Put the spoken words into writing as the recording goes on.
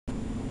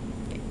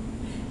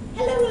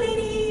Hello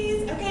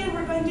ladies! Okay,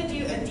 we're going to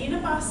do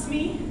Ihdina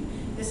Basmi.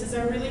 This is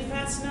a really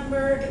fast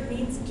number. It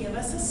means give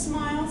us a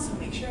smile, so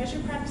make sure as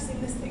you're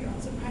practicing this that you're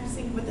also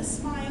practicing with a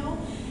smile,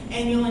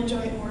 and you'll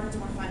enjoy it more. It's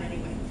more fun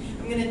anyway.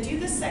 I'm going to do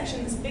this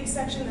section, this big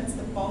section that's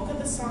the bulk of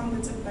the song,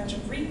 that's a bunch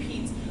of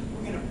repeats.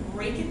 We're going to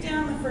break it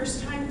down the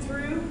first time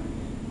through,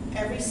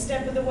 every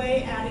step of the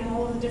way, adding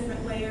all of the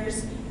different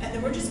layers, and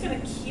then we're just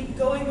going to keep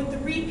going with the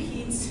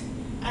repeats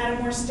at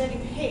a more steady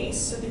pace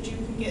so that you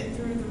can get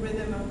through the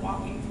rhythm of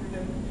walking through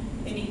them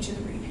in each of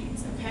the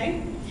repeats,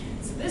 okay?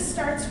 So this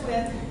starts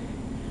with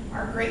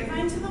our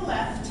grapevine to the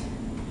left.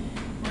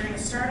 We're going to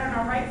start on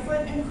our right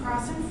foot and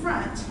cross in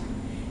front,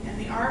 and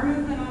the arm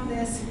movement on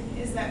this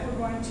is that we're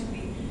going to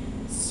be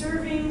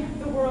serving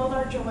the world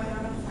our joy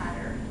on a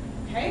platter,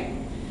 okay?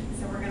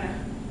 So we're going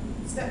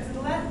to step to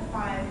the left,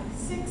 5,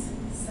 6,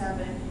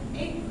 7,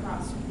 8,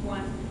 cross,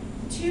 1,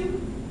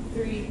 2,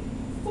 3,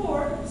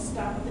 4,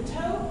 stop at the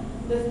toe,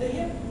 lift the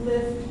hip,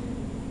 lift,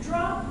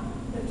 drop,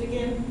 lift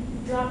again,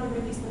 drop and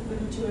release the foot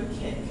into a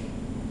kick,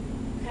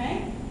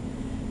 okay?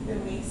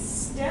 Then we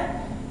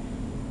step,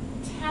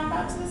 tap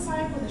out to the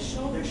side with a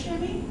shoulder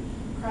shimmy,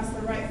 cross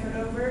the right foot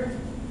over,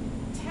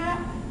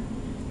 tap,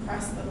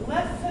 cross the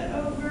left foot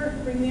over,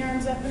 bring the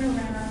arms up and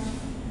around,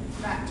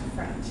 back to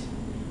front.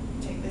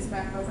 Take this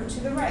back over to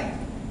the right.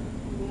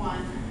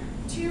 1,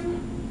 2,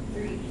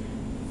 3,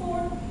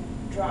 4,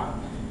 drop,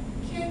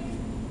 kick,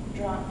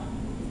 drop,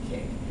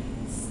 kick,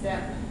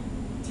 step,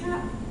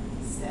 tap,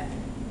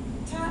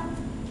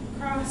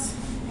 cross,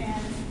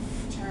 and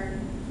turn,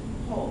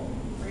 hold.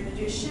 We're going to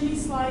do a shimmy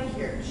slide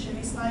here.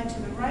 Shimmy slide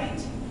to the right,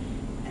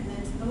 and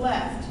then to the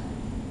left.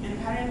 And a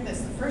pattern of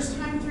this. The first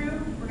time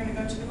through, we're going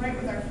to go to the right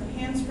with our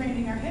hands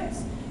framing our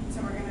hips.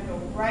 So we're going to go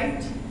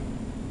right,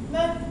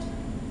 left,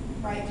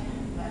 right,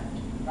 left,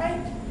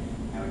 right.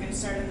 Now we're going to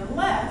start in the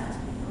left.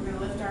 We're going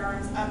to lift our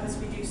arms up as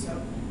we do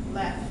so.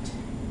 Left,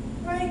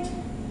 right,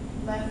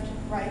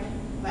 right,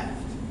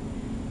 left.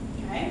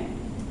 Okay?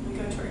 We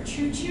go to our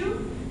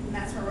choo-choo, and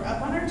that's where we're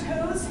up on our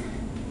toes,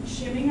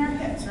 shimmying our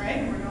hips, right?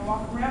 And we're going to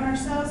walk around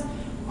ourselves.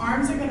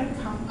 Arms are going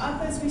to come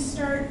up as we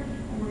start,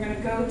 and we're going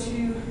to go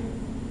to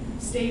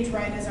stage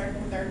right as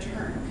with our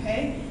turn,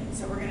 okay?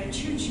 So we're going to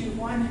choo-choo,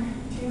 1,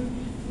 2,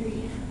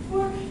 3,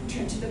 4,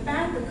 turn to the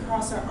back, we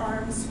cross our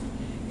arms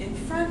in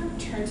front,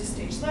 turn to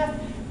stage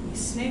left, we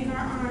snake our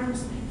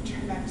arms,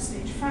 turn back to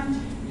stage front,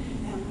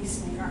 and we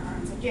snake our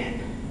arms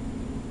again,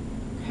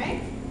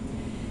 okay?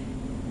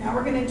 Now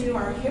we're going to do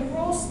our hip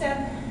roll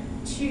step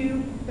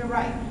to the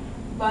right.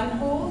 Bun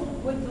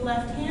hold with the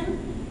left hand.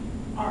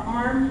 Our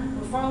arm,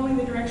 we're following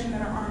the direction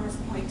that our arm is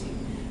pointing.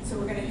 So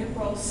we're going to hip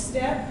roll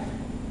step,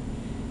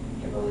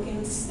 hip roll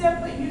again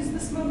step, but use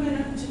this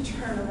momentum to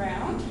turn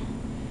around.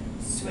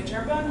 Switch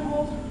our bun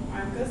hold,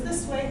 arm goes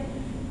this way,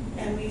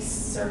 and we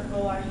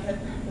circle our hip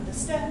with a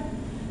step,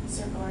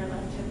 circle our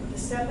left hip with a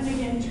step, and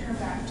again turn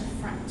back to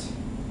front.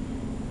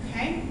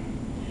 Okay?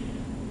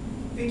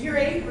 Figure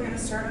 8, we're going to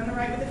start on the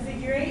right with a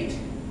figure 8.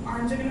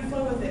 Arms are going to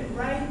flow with it.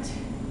 Right,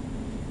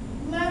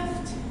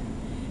 left,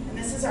 and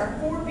this is our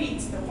 4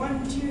 beats, the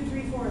 1, 2,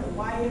 3, 4, the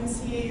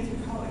YMCA as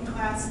we call it in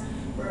class,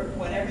 or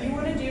whatever you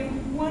want to do.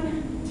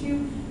 1,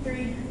 2,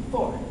 3,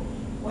 4,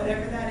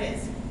 whatever that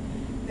is.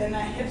 Then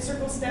that hip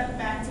circle step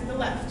back to the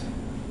left.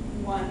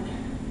 1,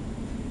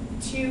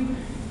 2,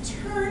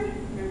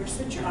 turn, remember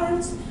switch your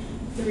arms.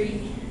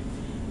 3,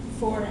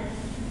 4,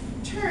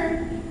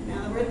 turn.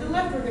 Now that we're at the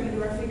left, we're going to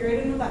do our figure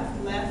 8 on the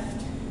left.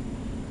 Left,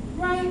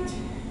 right,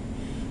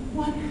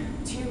 1,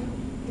 2,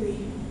 3,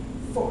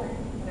 4,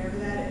 whatever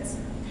that is,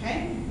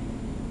 okay?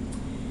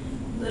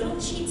 Little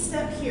cheat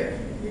step here.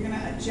 You're going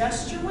to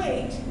adjust your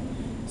weight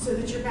so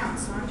that you're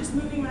balanced. So I'm just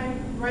moving my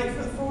right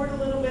foot forward a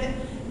little bit.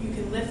 You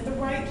can lift the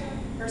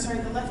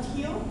the left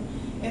heel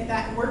if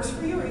that works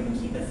for you, or you can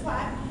keep it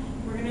flat.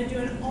 We're going to do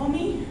an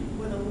omi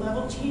with a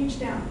level change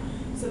down.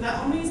 So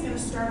that omi is going to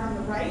start on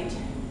the right,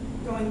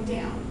 going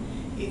down.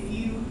 If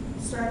you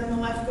start on the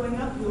left going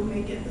up, you'll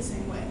make it the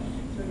same way.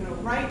 So we're going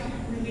to right,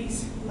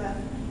 release,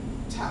 left,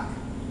 tuck.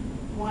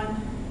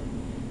 1,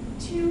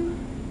 2,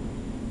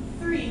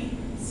 3,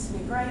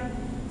 snake right,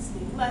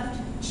 snake left,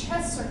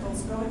 chest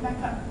circles going back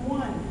up.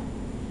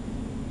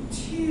 1,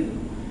 2,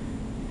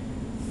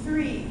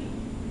 3,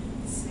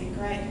 snake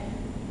right,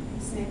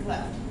 snake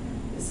left.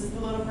 This is the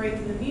little break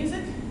in the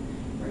music.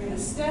 We're going to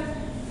step,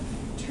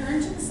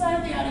 turn to the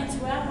side of the audience,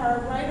 wrap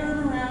our right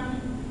arm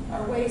around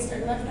our waist, our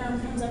left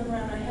arm comes up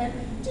around our head,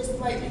 just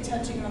lightly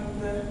touching on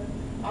the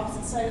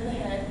opposite side of the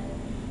head.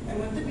 And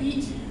with the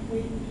beat,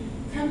 we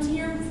come to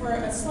here for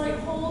a slight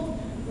hold,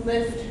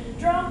 lift,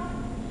 drop,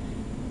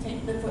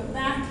 take the foot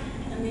back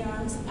and the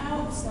arms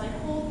out, slight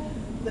hold,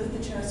 lift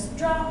the chest,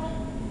 drop.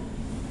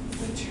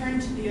 We turn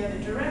to the other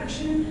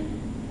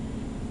direction,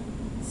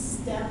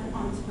 step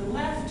onto the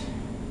left,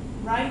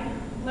 right,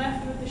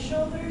 left with the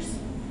shoulders.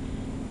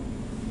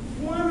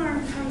 One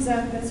arm comes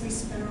up as we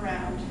spin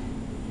around.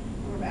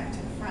 We're back to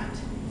the front.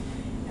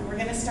 And we're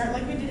going to start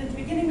like we did at the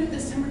beginning, but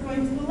this time we're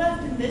going to the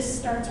left, and this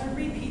starts our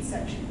repeat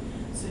section.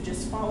 So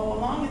just follow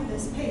along at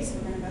this pace.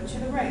 We're going to go to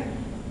the right.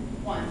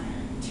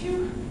 1,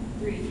 2,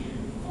 3,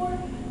 4,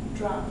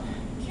 drop,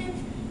 kick,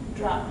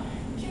 drop,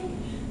 kick,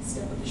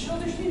 step with the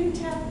shoulders, shooting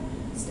tap,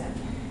 step,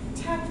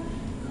 tap,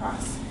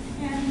 cross,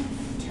 and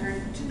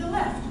turn to the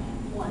left.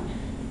 1,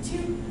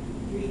 2,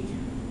 3,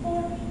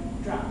 4,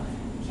 drop,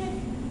 kick,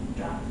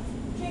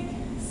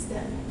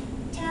 step,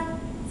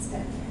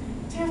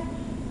 tap,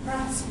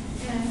 cross,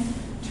 and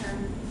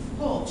turn,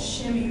 hold,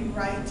 shimmy,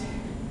 right,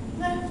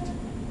 left,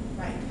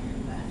 right,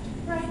 left,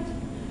 right,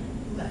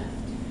 left,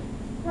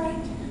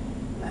 right,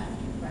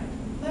 left, right,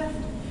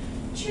 left,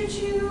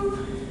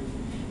 choo-choo,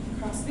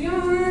 cross the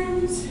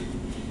arms,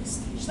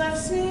 stage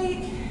left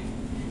snake,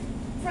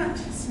 front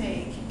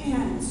snake,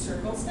 and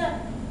circle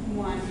step,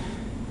 1,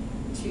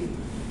 2,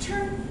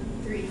 turn,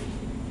 3,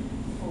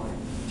 4,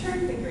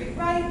 turn, the great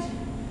right,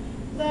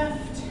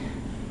 left,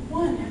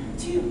 1,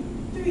 2,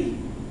 3,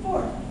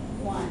 4,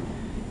 1,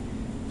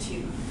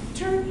 2,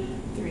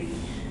 turn, 3,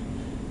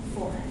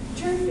 4,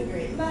 turn, the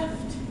great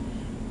left,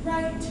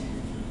 right,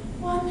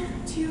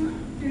 1, 2,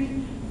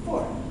 3,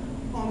 4,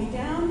 pull me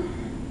down,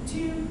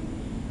 2,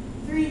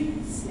 3,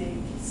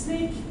 snake,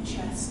 snake,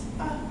 chest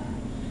up,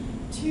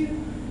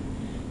 2,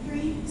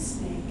 3,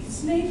 snake,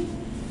 snake,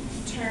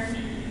 turn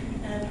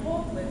and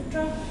hold, lift,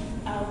 drop,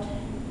 out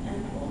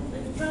and hold,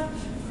 lift, drop,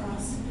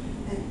 cross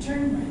and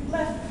turn, right,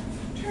 left,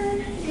 turn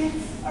in,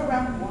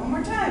 around, one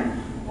more time,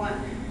 1,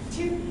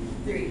 2,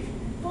 3,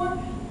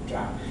 4,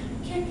 drop,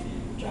 kick,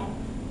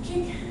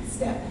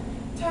 step,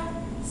 tap,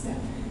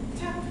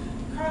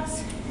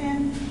 cross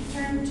and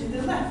turn to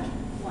the left,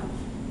 1,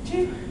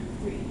 2,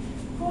 3,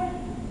 4,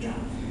 drop,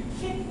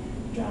 kick,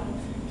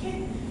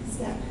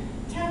 step,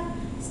 tap,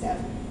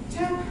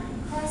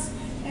 cross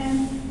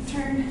and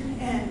turn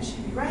and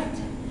shimmy right,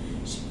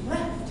 shimmy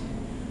left,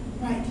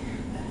 right,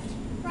 left,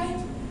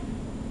 right,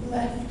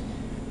 left,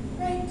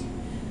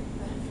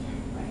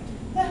 right,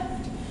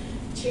 left,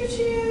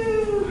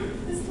 choo-choo,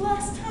 this is the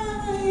last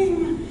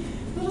time,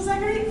 little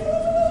Zachary,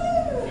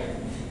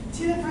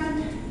 to the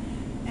front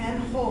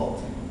and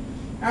hold.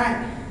 All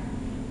right,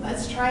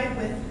 let's try it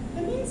with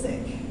the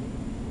music.